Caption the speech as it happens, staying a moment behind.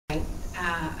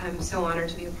I'm so honored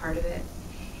to be a part of it.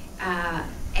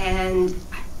 And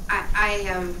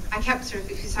I kept sort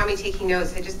of, if you saw me taking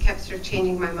notes, I just kept sort of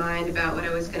changing my mind about what I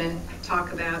was going to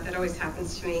talk about. That always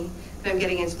happens to me. I'm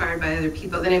getting inspired by other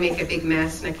people. Then I make a big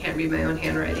mess and I can't read my own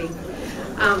handwriting.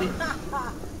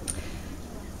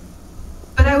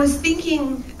 But I was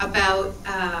thinking about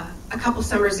a couple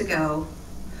summers ago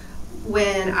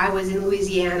when I was in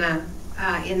Louisiana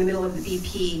in the middle of the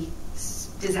BP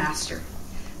disaster.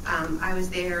 I was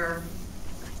there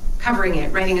covering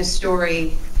it, writing a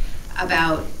story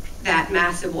about that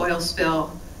massive oil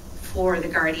spill for The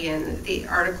Guardian. The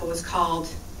article was called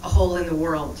 "A Hole in the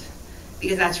World,"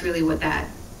 because that's really what that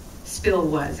spill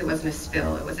was. It wasn't a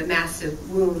spill, it was a massive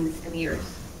wound in the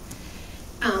earth.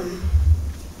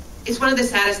 It's one of the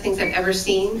saddest things I've ever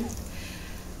seen,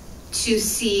 to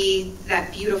see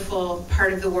that beautiful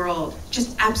part of the world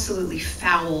just absolutely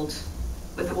fouled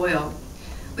with oil.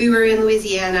 We were in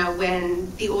Louisiana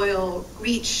when the oil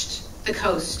reached the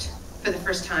coast for the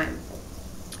first time.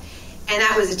 And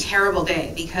that was a terrible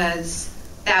day, because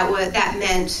that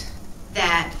meant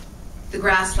that the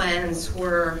grasslands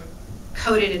were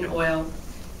coated in oil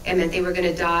and that they were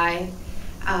going to die.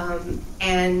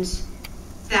 And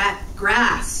that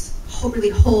grass really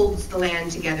holds the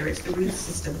land together. It's the root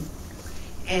system.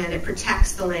 And it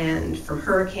protects the land from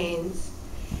hurricanes.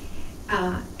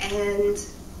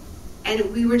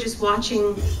 And we were just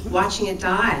watching it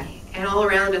die. And all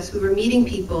around us, we were meeting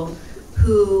people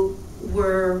who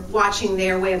were watching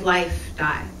their way of life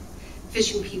die.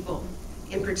 Fishing people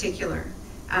in particular,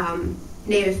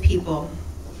 Native people.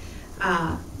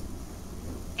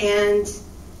 And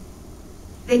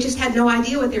they just had no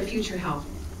idea what their future held.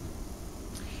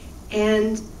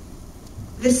 And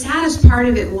the saddest part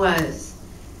of it was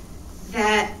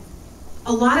that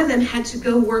a lot of them had to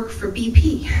go work for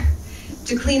BP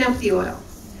to clean up the oil,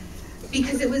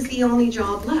 because it was the only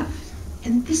job left.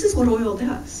 And this is what oil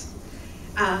does.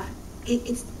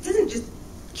 It doesn't just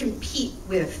compete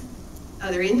with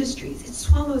other industries. It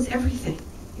swallows everything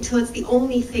until it's the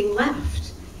only thing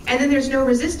left. And then there's no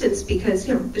resistance, because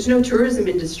there's no tourism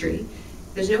industry,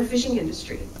 there's no fishing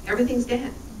industry. Everything's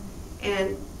dead.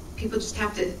 And people just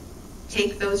have to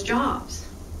take those jobs.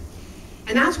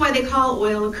 And that's why they call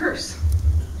oil a curse.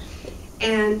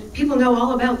 And people know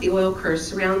all about the oil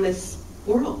curse around this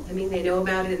world. I mean, they know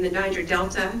about it in the Niger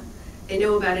Delta. They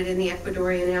know about it in the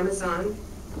Ecuadorian Amazon.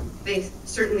 They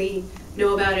certainly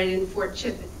know about it in Fort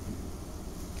Chippett,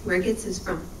 where Gitz is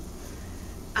from.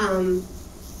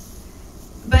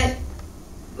 But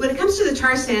when it comes to the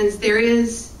tar sands, there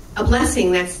is a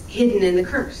blessing that's hidden in the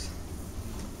curse.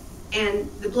 And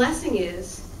the blessing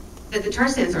is that the tar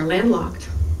sands are landlocked.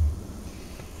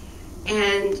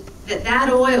 And that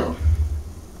oil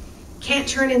can't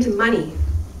turn into money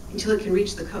until it can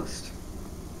reach the coast.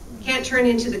 It can't turn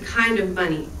into the kind of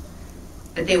money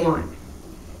that they want.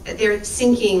 That they're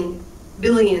sinking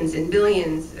billions and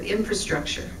billions of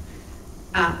infrastructure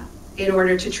in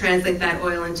order to translate that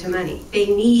oil into money. They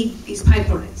need these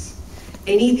pipelines.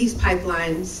 They need these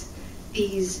pipelines,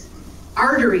 these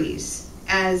arteries,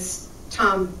 as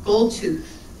Tom Goldtooth,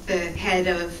 the head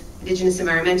of Indigenous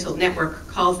Environmental Network,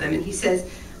 calls them. And he says,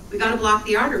 we got to block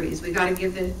the arteries. We got to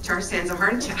give the tar sands a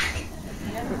heart attack.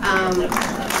 Because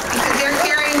they're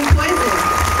carrying poison.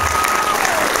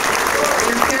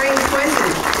 They're carrying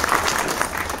poison.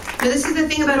 Now, this is the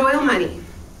thing about oil money.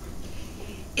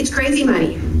 It's crazy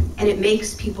money, and it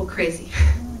makes people crazy.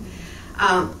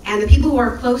 And the people who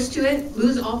are close to it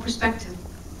lose all perspective.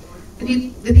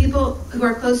 The people who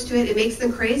are close to it, it makes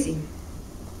them crazy.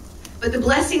 But the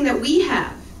blessing that we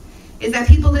have is that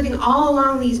people living all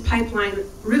along these pipeline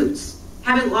routes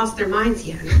haven't lost their minds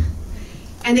yet.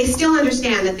 And they still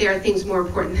understand that there are things more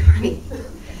important than money.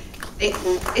 They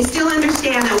still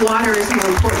understand that water is more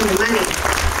important than money.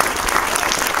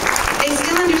 They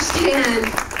still understand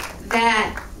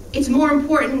that it's more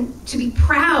important to be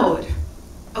proud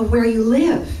of where you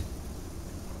live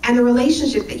and the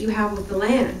relationship that you have with the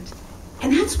land.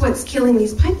 And that's what's killing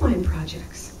these pipeline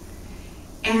projects.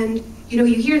 And you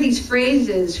hear these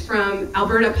phrases from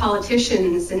Alberta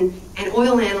politicians and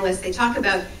oil analysts. They talk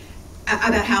about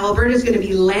how Alberta is going to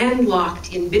be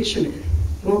landlocked in bitumen.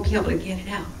 You won't be able to get it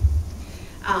out.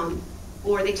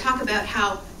 Or they talk about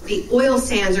how the oil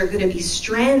sands are going to be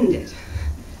stranded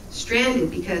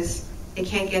because they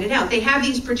can't get it out. They have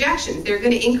these projections. They're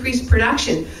going to increase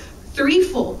production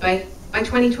threefold by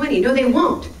 2020. No, they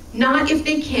won't. Not if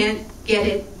they can't get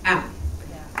it out.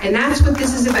 And that's what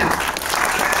this is about.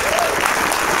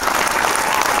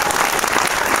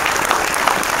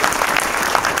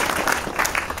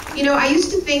 I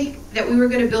used to think that we were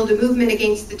going to build a movement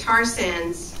against the tar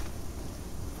sands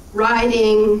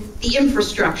riding the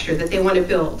infrastructure that they want to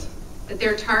build, that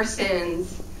their tar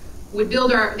sands would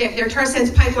build their tar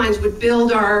sands pipelines would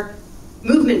build our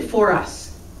movement for us.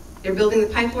 They're building the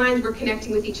pipelines, we're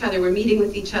connecting with each other, we're meeting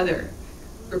with each other,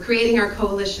 we're creating our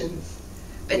coalitions.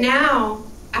 But now,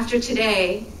 after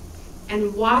today,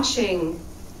 and watching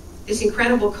this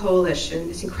incredible coalition,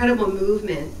 this incredible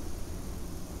movement,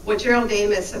 what Gerald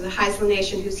Amos of the Haisla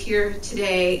Nation, who's here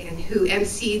today and who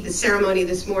emceed the ceremony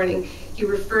this morning, he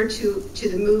referred to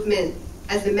the movement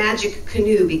as the magic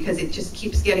canoe because it just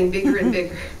keeps getting bigger and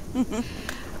bigger. And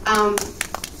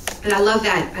I love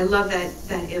that. I love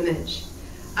that image.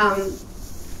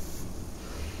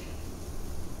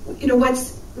 You know,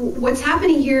 what's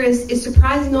happening here is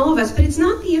surprising all of us, but it's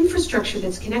not the infrastructure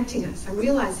that's connecting us. I'm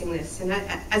realizing this, and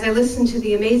as I listen to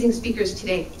the amazing speakers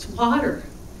today, it's water.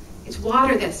 It's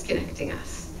water that's connecting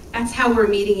us. That's how we're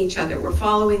meeting each other. We're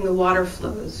following the water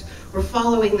flows. We're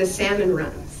following the salmon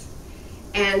runs.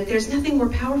 And there's nothing more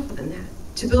powerful than that,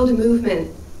 to build a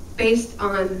movement based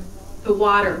on the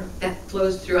water that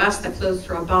flows through us, that flows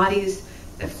through our bodies,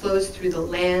 that flows through the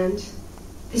land.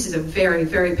 This is a very,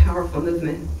 very powerful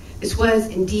movement. This was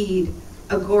indeed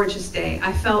a gorgeous day.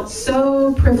 I felt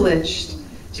so privileged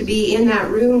to be in that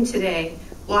room today,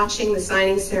 watching the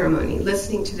signing ceremony,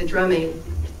 listening to the drumming,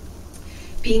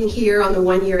 being here on the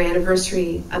 1-year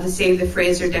anniversary of the Save the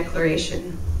Fraser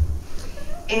Declaration.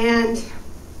 And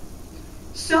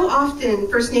so often,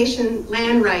 First Nation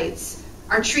land rights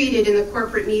are treated in the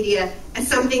corporate media as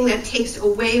something that takes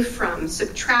away from,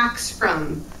 subtracts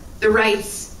from the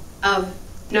rights of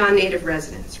non-Native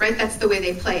residents, right? That's the way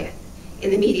they play it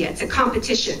in the media. It's a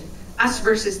competition, us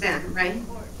versus them, right?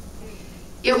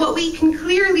 Yet what we can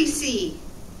clearly see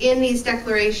in these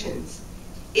declarations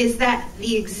is that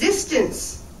the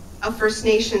existence of First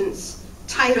Nations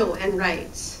title and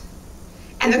rights,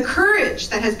 and the courage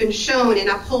that has been shown in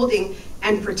upholding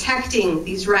and protecting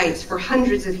these rights for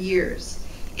hundreds of years,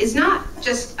 is not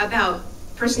just about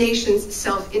First Nations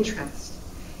self-interest.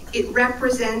 It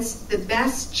represents the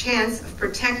best chance of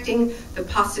protecting the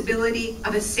possibility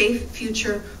of a safe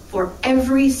future for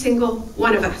every single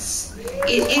one of us.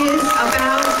 It is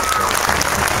about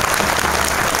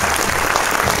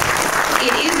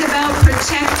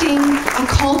protecting a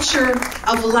culture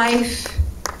of life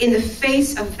in the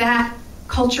face of that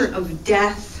culture of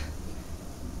death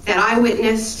that I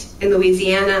witnessed in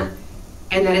Louisiana,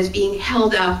 and that is being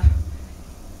held up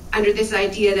under this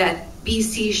idea that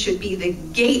BC should be the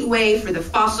gateway for the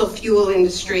fossil fuel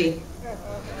industry.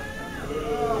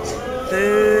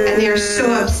 And they're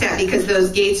so upset because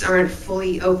those gates aren't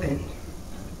fully open.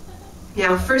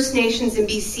 Now, First Nations in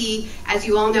BC, as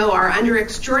you all know, are under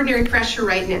extraordinary pressure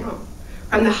right now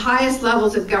from the highest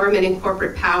levels of government and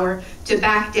corporate power to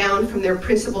back down from their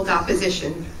principled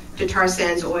opposition to tar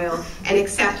sands oil and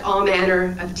accept all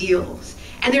manner of deals.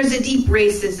 And there's a deep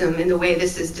racism in the way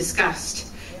this is discussed.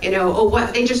 You know, oh,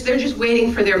 what they're just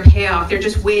waiting for their payoff. They're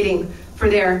just waiting for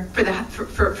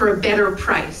a better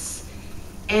price.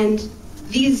 And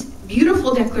these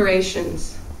beautiful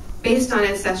declarations, based on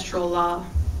ancestral law,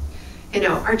 you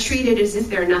know, are treated as if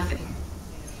they're nothing.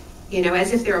 You know,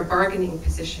 as if they're a bargaining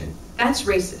position. That's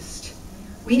racist.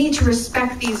 We need to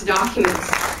respect these documents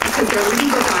because they're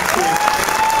legal documents.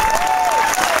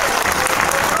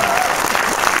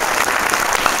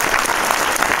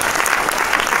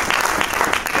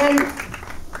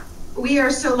 We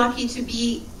are so lucky to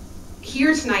be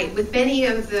here tonight with many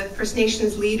of the First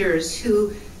Nations leaders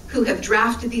who have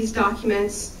drafted these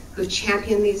documents, who've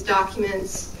championed these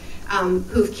documents,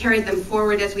 who've carried them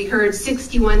forward. As we heard,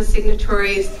 61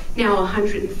 signatories, now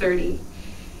 130.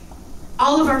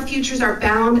 All of our futures are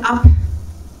bound up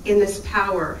in this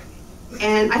power.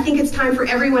 And I think it's time for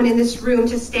everyone in this room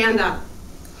to stand up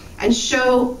and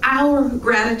show our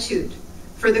gratitude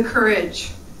for the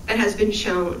courage that has been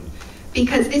shown,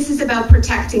 because this is about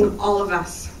protecting all of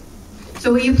us.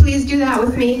 So will you please do that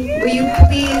with me? Will you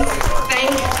please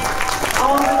thank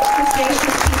all the First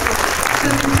Nations people who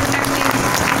have been protecting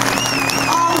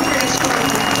all of British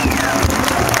Columbia.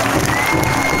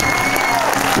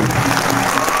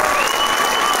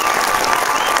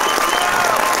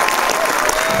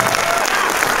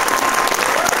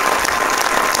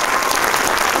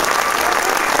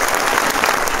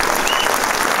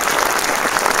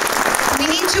 We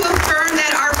need to affirm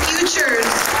that our futures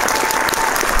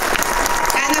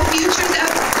and the futures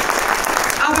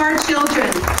of our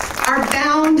children are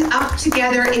bound up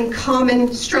together in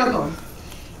common struggle.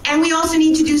 And we also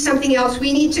need to do something else.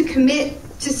 We need to commit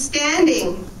to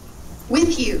standing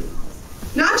with you,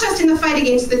 not just in the fight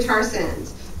against the tar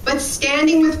sands, but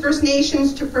standing with First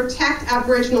Nations to protect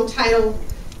Aboriginal title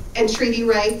and treaty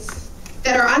rights,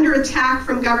 that are under attack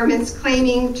from governments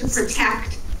claiming to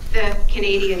protect the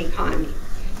Canadian economy.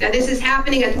 Now, this is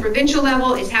happening at the provincial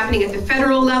level, it's happening at the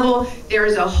federal level. There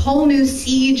is a whole new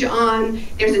siege on,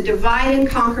 there's a divide and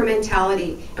conquer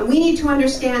mentality. And we need to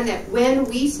understand that when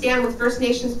we stand with First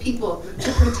Nations people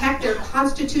to protect their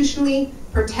constitutionally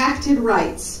protected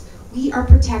rights, we are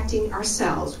protecting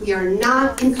ourselves. We are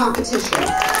not in competition.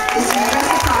 This is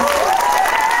reciprocity.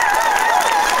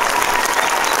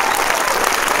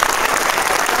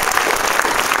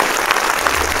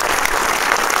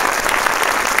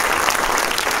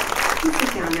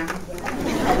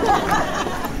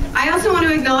 I also want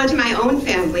to acknowledge my own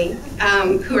family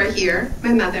who are here.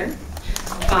 My mother,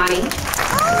 Bonnie,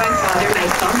 my father,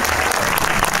 Michael,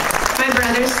 my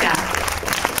brother, Seth,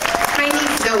 my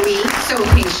niece, Zoe, so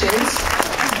patient,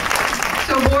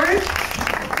 so bored,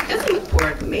 doesn't look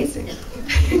bored, amazing.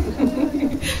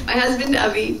 My husband,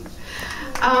 Avi.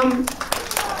 I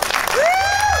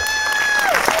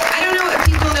don't know if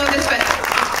people know this, but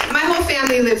my whole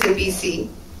family lives in BC.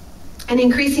 And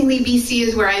increasingly, BC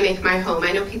is where I make my home.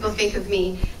 I know people think of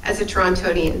me as a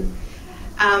Torontonian.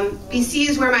 BC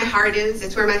is where my heart is.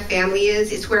 It's where my family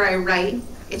is. It's where I write.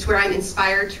 It's where I'm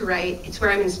inspired to write. It's where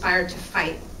I'm inspired to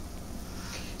fight.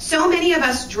 So many of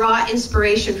us draw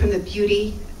inspiration from the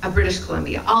beauty of British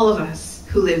Columbia. All of us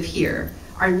who live here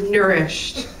are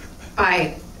nourished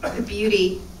by the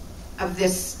beauty of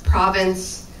this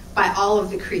province, by all of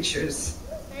the creatures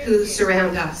who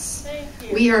surround us.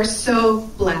 We are so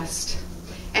blessed.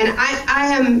 And I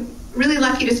am really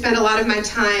lucky to spend a lot of my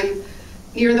time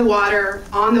near the water,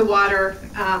 on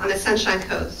the Sunshine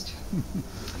Coast.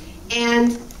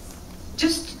 And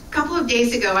just a couple of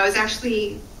days ago, I was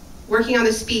actually working on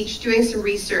the speech, doing some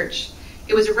research.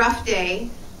 It was a rough day,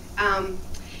 and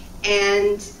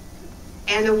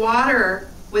the water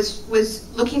was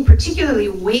looking particularly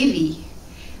wavy.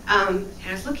 And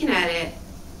I was looking at it,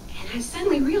 and I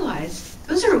suddenly realized,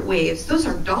 those aren't waves, those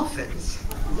are dolphins.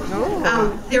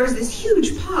 Oh. There was this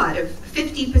huge pod of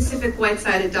 50 Pacific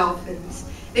white-sided dolphins.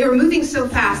 They were moving so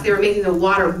fast, they were making the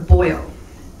water boil.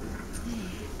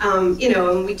 You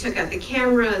know, and we took out the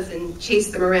cameras and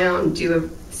chased them around, do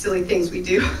silly things we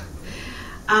do.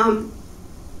 And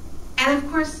of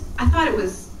course, I thought it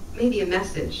was maybe a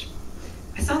message.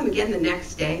 I saw them again the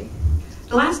next day.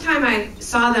 The last time I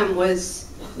saw them was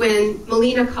when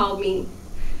Melina called me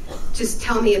to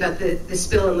tell me about the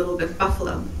spill in Little Bit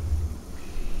Buffalo.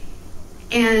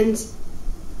 And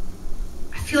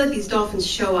I feel like these dolphins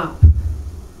show up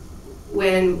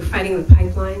when we're fighting with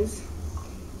pipelines.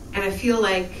 And I feel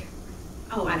like,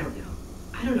 oh, I don't know.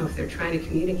 I don't know if they're trying to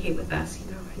communicate with us.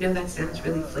 You know, I know that sounds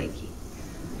really flaky.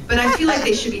 But I feel like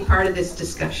they should be part of this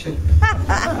discussion. I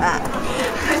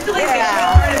feel like they should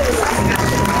be part of this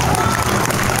discussion.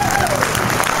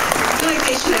 I feel like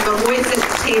they should have a voice at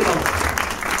the table,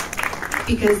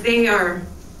 because they are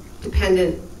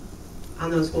dependent on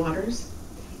those waters.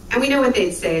 And we know what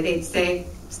they'd say. They'd say,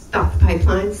 stop the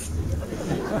pipelines.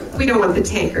 We don't want the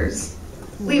tankers.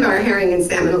 Leave our herring and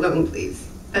salmon alone, please.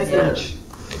 That's much.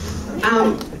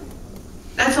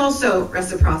 That's also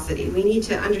reciprocity. We need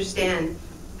to understand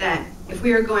that if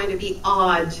we are going to be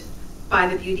awed by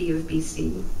the beauty of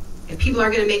BC, if people are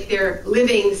going to make their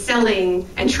living selling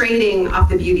and trading off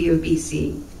the beauty of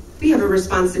BC, we have a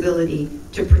responsibility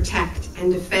to protect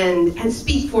and defend and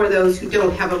speak for those who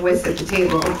don't have a voice at the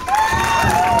table.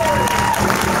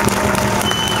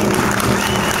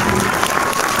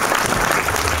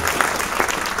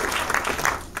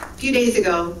 A few days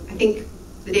ago, I think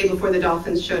the day before the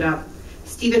Dolphins showed up,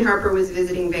 Stephen Harper was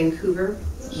visiting Vancouver,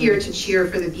 here to cheer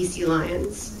for the BC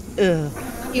Lions.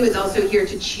 He was also here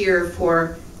to cheer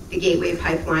for the Gateway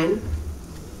Pipeline.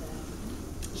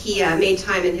 He made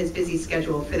time in his busy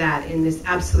schedule for that in this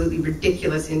absolutely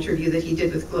ridiculous interview that he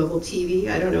did with Global TV.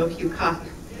 I don't know if you caught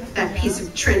that piece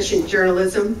of trenchant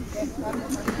journalism.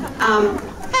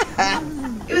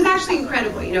 It was actually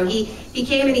incredible. You know, he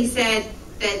came and he said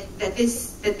that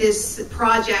this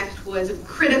project was of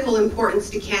critical importance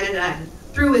to Canada, and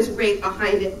threw his weight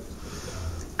behind it.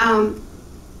 And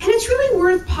it's really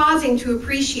worth pausing to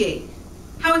appreciate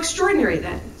how extraordinary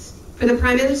that is for the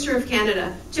Prime Minister of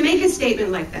Canada to make a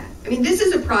statement like that. I mean, this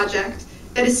is a project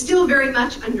that is still very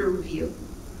much under review.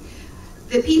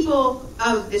 The people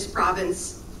of this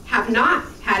province have not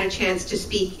had a chance to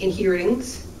speak in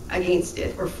hearings against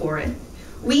it or for it.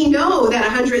 We know that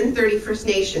 130 First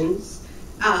Nations,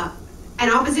 an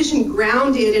opposition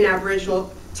grounded in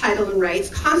Aboriginal title and rights,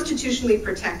 constitutionally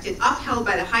protected, upheld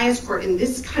by the highest court in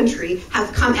this country,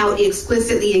 have come out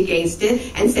explicitly against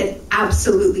it and said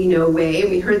absolutely no way,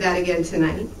 and we heard that again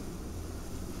tonight.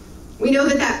 We know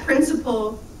that that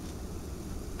principle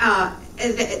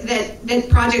that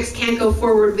projects can't go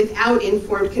forward without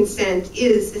informed consent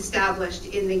is established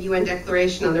in the UN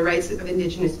Declaration on the Rights of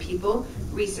Indigenous People,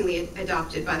 recently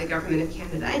adopted by the Government of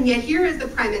Canada. And yet here is the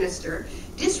Prime Minister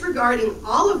disregarding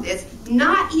all of this,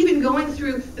 not even going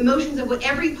through the motions of what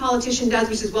every politician does,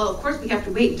 which is, well, of course we have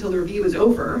to wait until the review is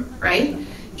over, right?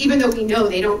 Even though we know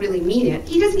they don't really mean it.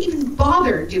 He doesn't even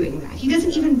bother doing that. He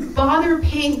doesn't even bother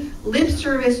paying lip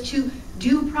service to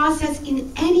due process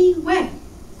in any way.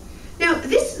 Now,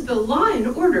 this is the law and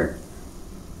order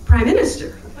Prime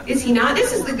Minister, is he not?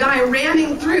 This is the guy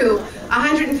ramming through a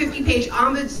 150-page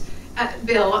omnibus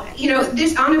bill. You know,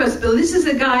 this omnibus bill, this is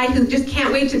a guy who just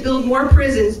can't wait to build more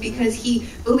prisons because he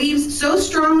believes so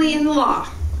strongly in the law.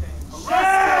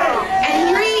 And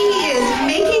here he is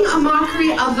making a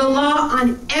mockery of the law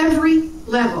on every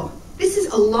level. This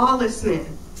is a lawless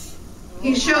man.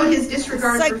 He showed his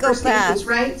disregard for First Nations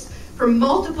rights, for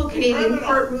multiple Canadian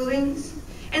court rulings.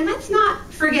 And let's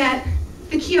not forget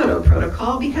the Kyoto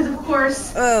Protocol, because of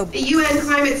course the UN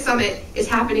Climate Summit is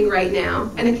happening right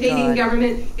now, and the Canadian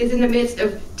government is in the midst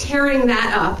of tearing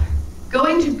that up,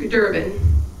 going to Durban,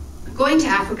 going to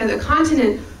Africa, the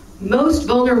continent most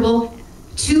vulnerable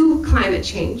to climate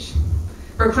change,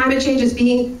 where climate change is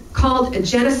being called a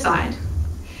genocide,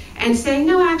 and saying,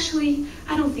 no, actually,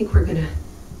 I don't think we're gonna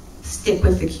stick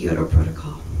with the Kyoto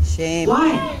Protocol. Shame.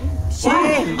 Why?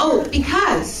 Shame. Why? Oh,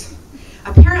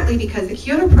 apparently because the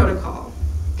Kyoto Protocol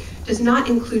does not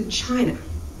include China.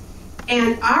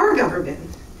 And our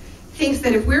government thinks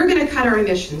that if we're going to cut our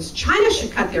emissions, China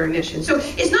should cut their emissions. So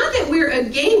it's not that we're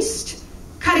against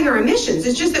cutting our emissions,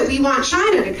 it's just that we want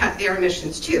China to cut their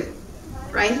emissions too,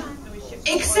 right?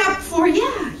 Except for,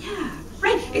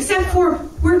 except for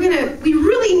we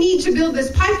really need to build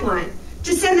this pipeline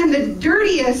to send them the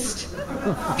dirtiest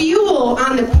fuel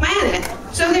on the planet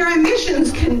so their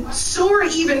emissions can soar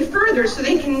even further, so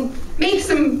they can make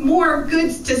some more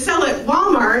goods to sell at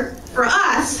Walmart for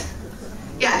us.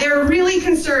 Yeah, they're really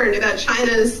concerned about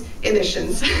China's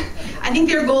emissions. I think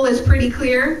their goal is pretty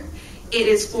clear. It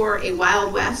is for a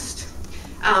Wild West.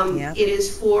 It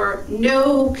is for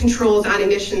no controls on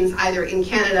emissions either in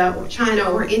Canada or China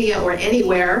or India or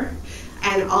anywhere.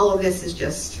 And all of this is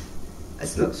just a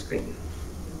smokescreen.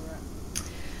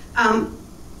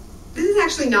 This is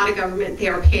actually not a government. They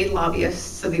are paid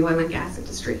lobbyists of the oil and gas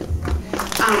industry. This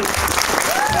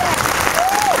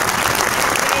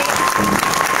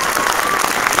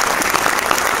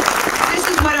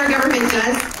is what our government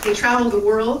does. They travel the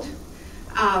world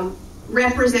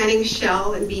representing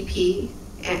Shell and BP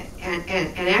and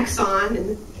Exxon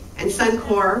and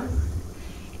Suncor.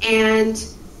 And,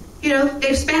 you know,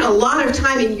 they've spent a lot of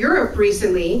time in Europe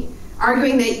recently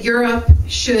arguing that Europe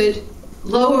should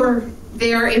lower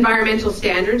their environmental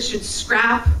standards, should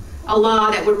scrap a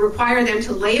law that would require them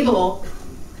to label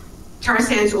tar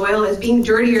sands oil as being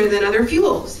dirtier than other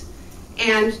fuels.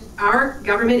 And our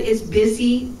government is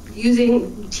busy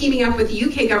teaming up with the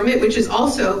UK government, which is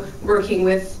also working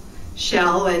with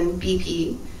Shell and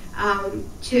BP,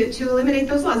 to eliminate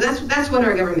those laws. That's what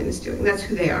our government is doing. That's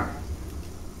who they are.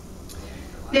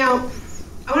 Now,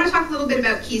 I want to talk a little bit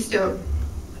about Keystone,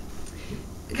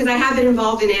 because I have been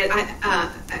involved in it.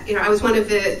 I was one of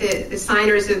the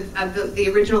signers of the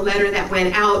original letter that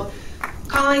went out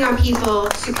calling on people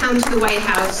to come to the White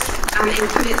House and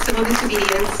commit civil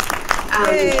disobedience,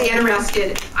 get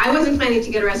arrested. I wasn't planning to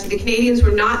get arrested. The Canadians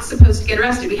were not supposed to get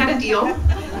arrested. We had a deal.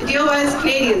 The deal was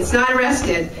Canadians not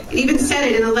arrested. It even said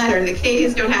it in the letter, the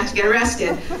Canadians don't have to get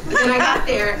arrested. But then I got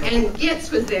there and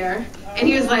Gitz was there and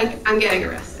he was like, I'm getting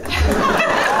arrested. So I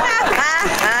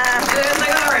was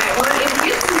like, all right, well, if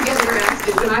Gitz is getting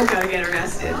arrested, then I've got to get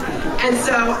arrested. And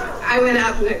so I went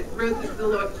up and I wrote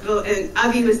and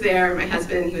Avi was there, my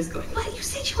husband, he was going, what, you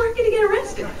said you weren't going to get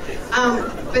arrested?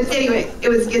 But anyway, it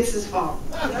was Gitz's fault.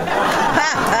 But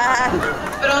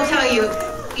I'll tell you,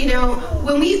 you know,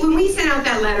 when we sent out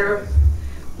that letter,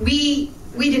 we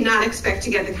did not expect to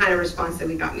get the kind of response that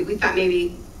we got. We thought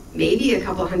maybe a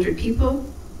couple hundred people,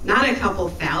 not a couple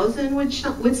thousand would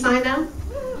sign up.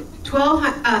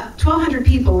 1,200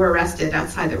 people were arrested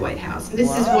outside the White House. And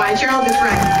this is why Gerald is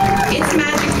right. It's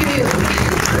magic canoe.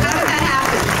 How did that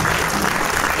happen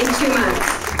in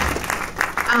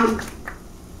 2 months?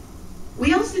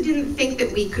 We also didn't think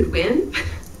that we could win.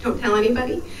 Don't tell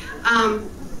anybody.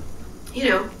 You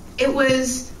know,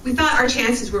 we thought our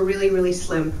chances were really, really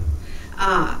slim.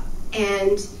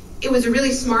 And it was a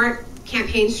really smart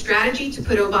campaign strategy to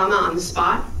put Obama on the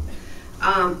spot.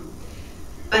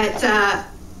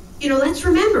 You know, let's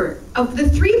remember, of the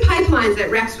 3 pipelines that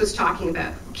Rex was talking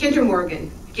about, Kinder Morgan,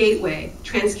 Gateway,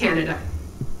 TransCanada,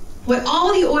 what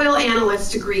all the oil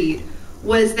analysts agreed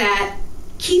was that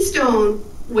Keystone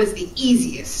was the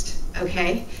easiest,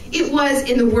 okay? It was,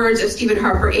 in the words of Stephen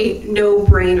Harper, a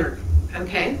no-brainer,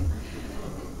 okay?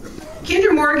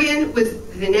 Kinder Morgan was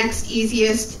the next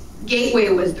easiest. Gateway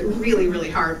was the really, really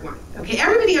hard one, okay?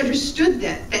 Everybody understood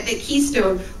that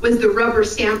Keystone was the rubber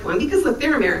stamp one, because look,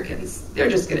 they're Americans. They're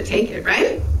just gonna take it,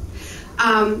 right?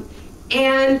 And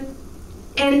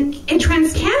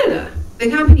TransCanada, the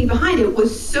company behind it,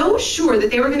 was so sure that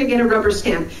they were gonna get a rubber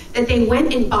stamp that they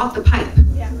went and bought the pipe.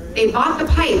 Yeah. They bought the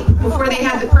pipe before they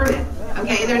had the permit,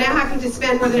 okay? They're now having to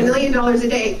spend more than $1 million a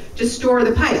day to store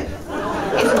the pipe.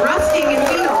 It's rusting and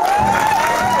fatal.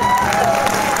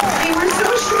 They were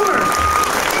so sure.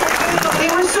 They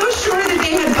were so sure that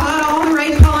they had bought all the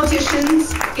right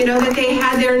politicians, you know, that they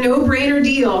had their no-brainer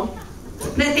deal,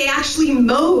 that they actually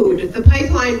mowed the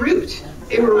pipeline route.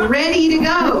 They were ready to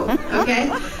go,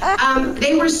 okay?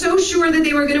 They were so sure that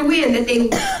they were going to win that they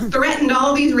threatened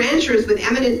all these ranchers with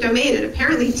eminent domain, and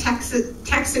apparently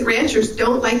Texan ranchers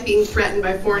don't like being threatened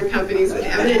by foreign companies with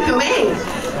eminent domain,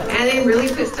 and they really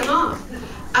pissed them off.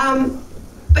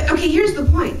 But okay, here's the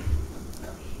point.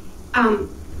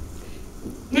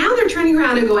 Now they're turning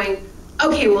around and going,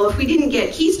 okay, well, if we didn't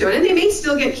get Keystone, and they may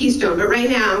still get Keystone, but right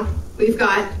now we've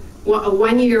got a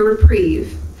 1-year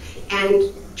reprieve,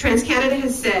 and TransCanada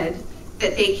has said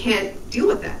that they can't deal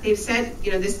with that. They've said,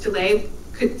 you know, this delay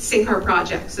could sink our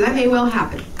project, so that may well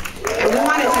happen, and we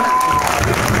want it to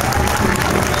happen.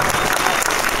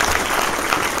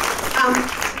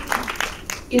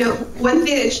 You know, one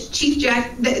thing that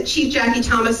Chief Jackie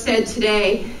Thomas said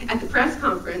today at the press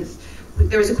conference,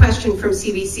 there was a question from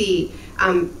CBC.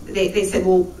 They said,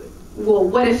 well,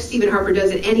 what if Stephen Harper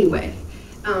does it anyway?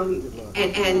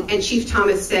 And Chief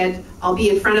Thomas said, I'll be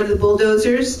in front of the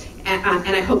bulldozers, and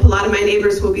I hope a lot of my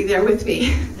neighbors will be there with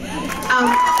me. And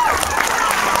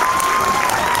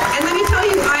let me tell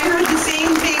you, I heard the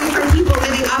same thing from people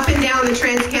living up and down the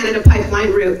TransCanada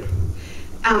pipeline route.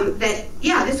 That,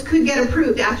 yeah, this could get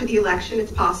approved after the election.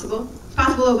 It's possible. It's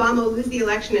possible Obama will lose the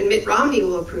election and Mitt Romney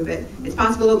will approve it. It's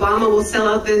possible Obama will sell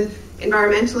out the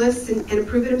environmentalists and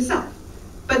approve it himself.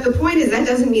 But the point is, that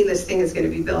doesn't mean this thing is going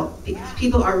to be built, because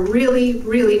people are really,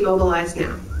 really mobilized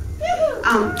now.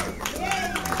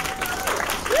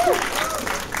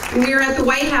 When we were at the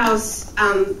White House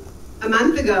a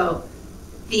month ago,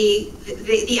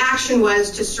 the action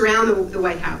was to surround the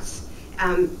White House.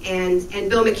 And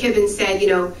Bill McKibben said, you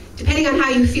know, depending on how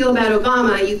you feel about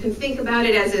Obama, you can think about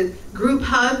it as a group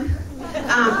hug.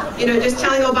 You know, just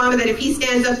telling Obama that if he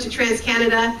stands up to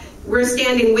TransCanada, we're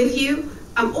standing with you.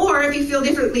 Or if you feel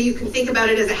differently, you can think about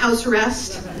it as a house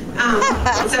arrest.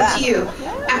 It's up to you.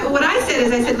 What I said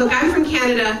is, I said, look, I'm from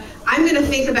Canada. I'm going to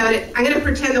think about it. I'm going to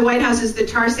pretend the White House is the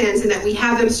tarsands and that we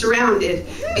have them surrounded.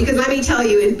 Because let me tell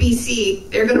you, in BC,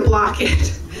 they're going to block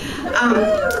it.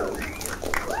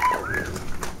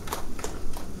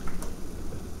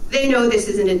 They know this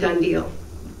isn't a done deal.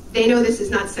 They know this is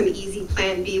not some easy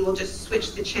plan B. We'll just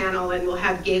switch the channel and we'll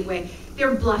have Gateway.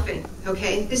 They're bluffing,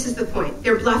 okay? This is the point.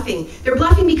 They're bluffing. They're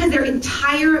bluffing because their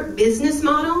entire business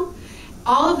model,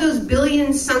 all of those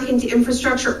billions sunk into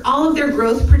infrastructure, all of their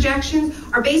growth projections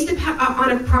are based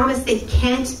on a promise they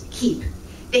can't keep.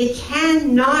 They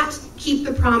cannot keep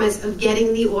the promise of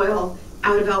getting the oil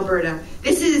out of Alberta.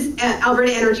 This is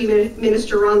Alberta Energy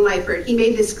Minister Ron Leipert. He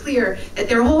made this clear, that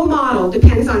their whole model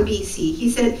depends on BC. He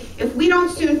said, if we don't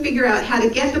soon figure out how to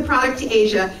get the product to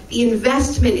Asia, the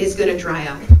investment is going to dry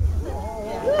up.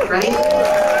 Right?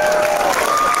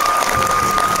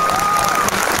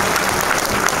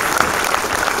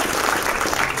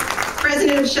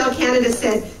 President of Shell Canada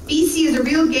said, BC is a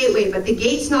real gateway, but the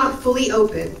gate's not fully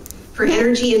open for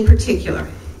energy in particular.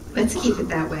 Let's keep it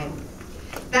that way.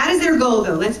 That is their goal,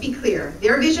 though. Let's be clear.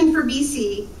 Their vision for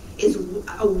BC is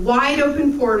a wide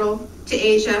open portal to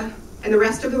Asia and the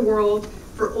rest of the world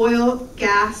for oil,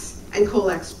 gas, and coal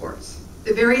exports,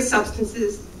 the very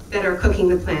substances that are cooking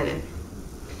the planet.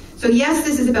 So yes,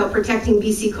 this is about protecting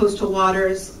BC coastal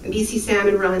waters, and BC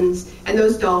salmon runs, and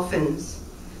those dolphins,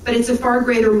 but it's a far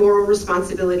greater moral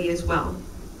responsibility as well.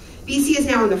 BC is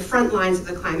now on the front lines of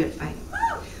the climate fight.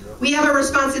 We have a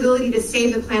responsibility to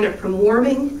save the planet from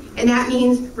warming, and that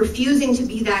means refusing to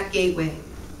be that gateway,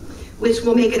 which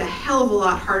will make it a hell of a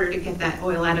lot harder to get that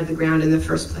oil out of the ground in the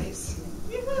first place.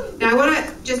 Now I want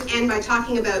to just end by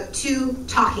talking about two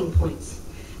talking points.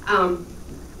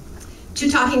 Two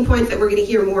talking points that we're going to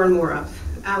hear more and more of.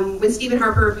 When Stephen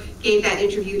Harper gave that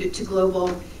interview to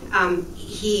Global,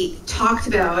 he talked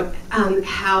about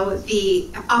how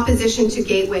the opposition to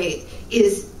Gateway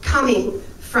is coming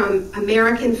from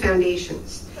American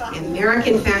foundations.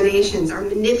 American foundations are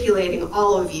manipulating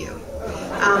all of you.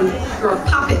 There are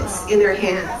puppets in their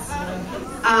hands.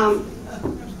 And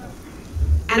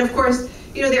of course,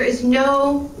 you know, there is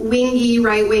no wingy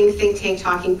right-wing think tank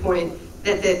talking point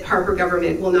that the Harper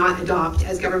government will not adopt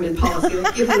as government policy.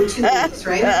 Let's give them 2 weeks,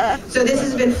 right? So this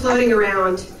has been floating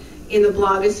around in the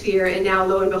blogosphere, and now,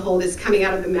 lo and behold, it's coming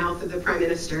out of the mouth of the Prime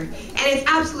Minister. And it's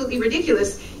absolutely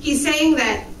ridiculous. He's saying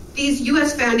that these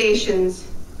US foundations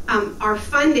are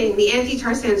funding the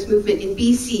anti-tarsands movement in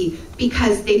BC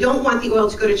because they don't want the oil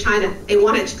to go to China. They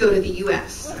want it to go to the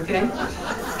US, okay?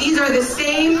 These are the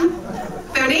same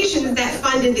foundations that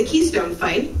funded the Keystone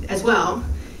fight as well,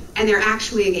 and they're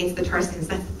actually against the tarsands.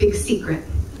 That's the big secret.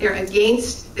 They're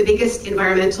against the biggest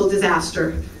environmental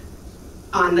disaster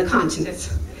on the continent.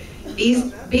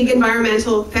 These big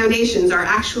environmental foundations are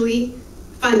actually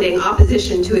funding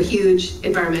opposition to a huge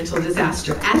environmental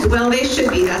disaster. As well they should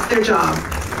be, that's their job.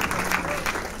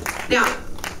 Now,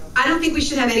 I don't think we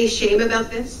should have any shame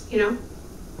about this, you know.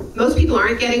 Most people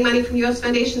aren't getting money from US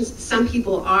foundations, some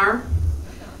people are.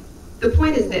 The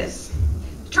point is this: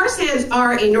 tar sands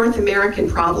are a North American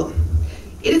problem.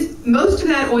 Most of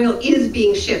that oil is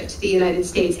being shipped to the United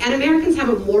States, and Americans have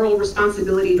a moral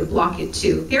responsibility to block it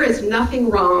too. There is nothing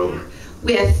wrong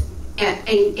with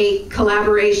a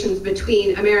collaboration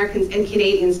between Americans and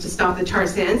Canadians to stop the tar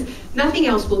sands. Nothing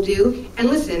else will do. And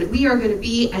listen, we are going to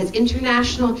be as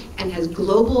international and as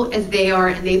global as they are,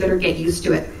 and they better get used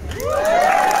to it.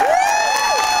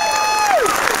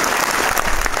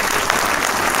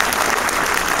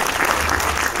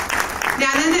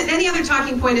 Then the other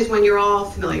talking point is one you're all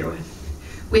familiar with,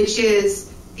 which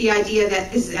is the idea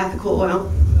that this is ethical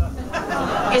oil.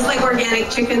 It's like organic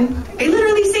chicken. They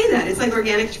literally say that. It's like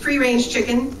organic, free-range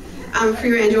chicken,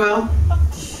 free-range oil.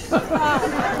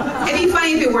 It'd be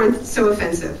funny if it weren't so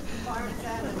offensive.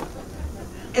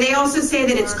 And they also say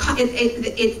that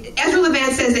Ezra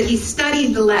Levant says that he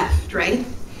studied the left, right?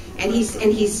 And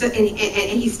he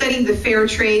studied the fair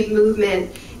trade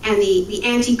movement and the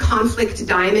anti-conflict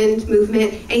diamond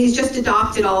movement, and he's just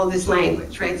adopted all of this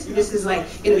language, right? So this is like,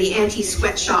 you know, the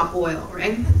anti-sweatshop oil,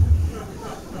 right?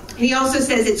 And he also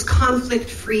says it's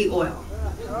conflict-free oil,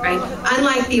 right?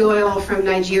 Unlike the oil from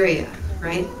Nigeria,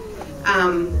 right?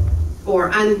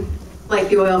 Or unlike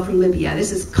the oil from Libya,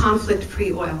 this is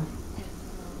conflict-free oil.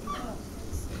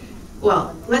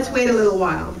 Well, let's wait a little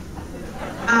while.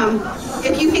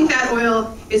 If you think that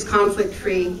oil is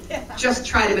conflict-free, just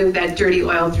try to move that dirty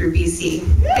oil through BC.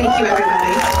 Thank you,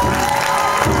 everybody.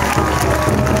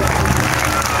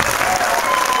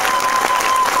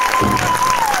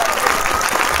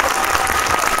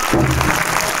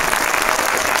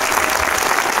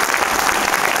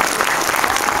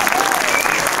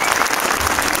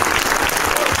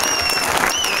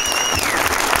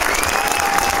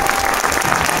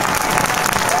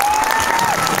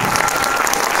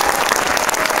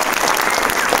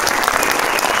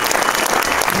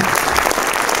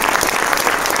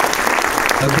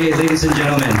 Okay, ladies and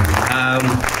gentlemen,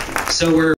 so we're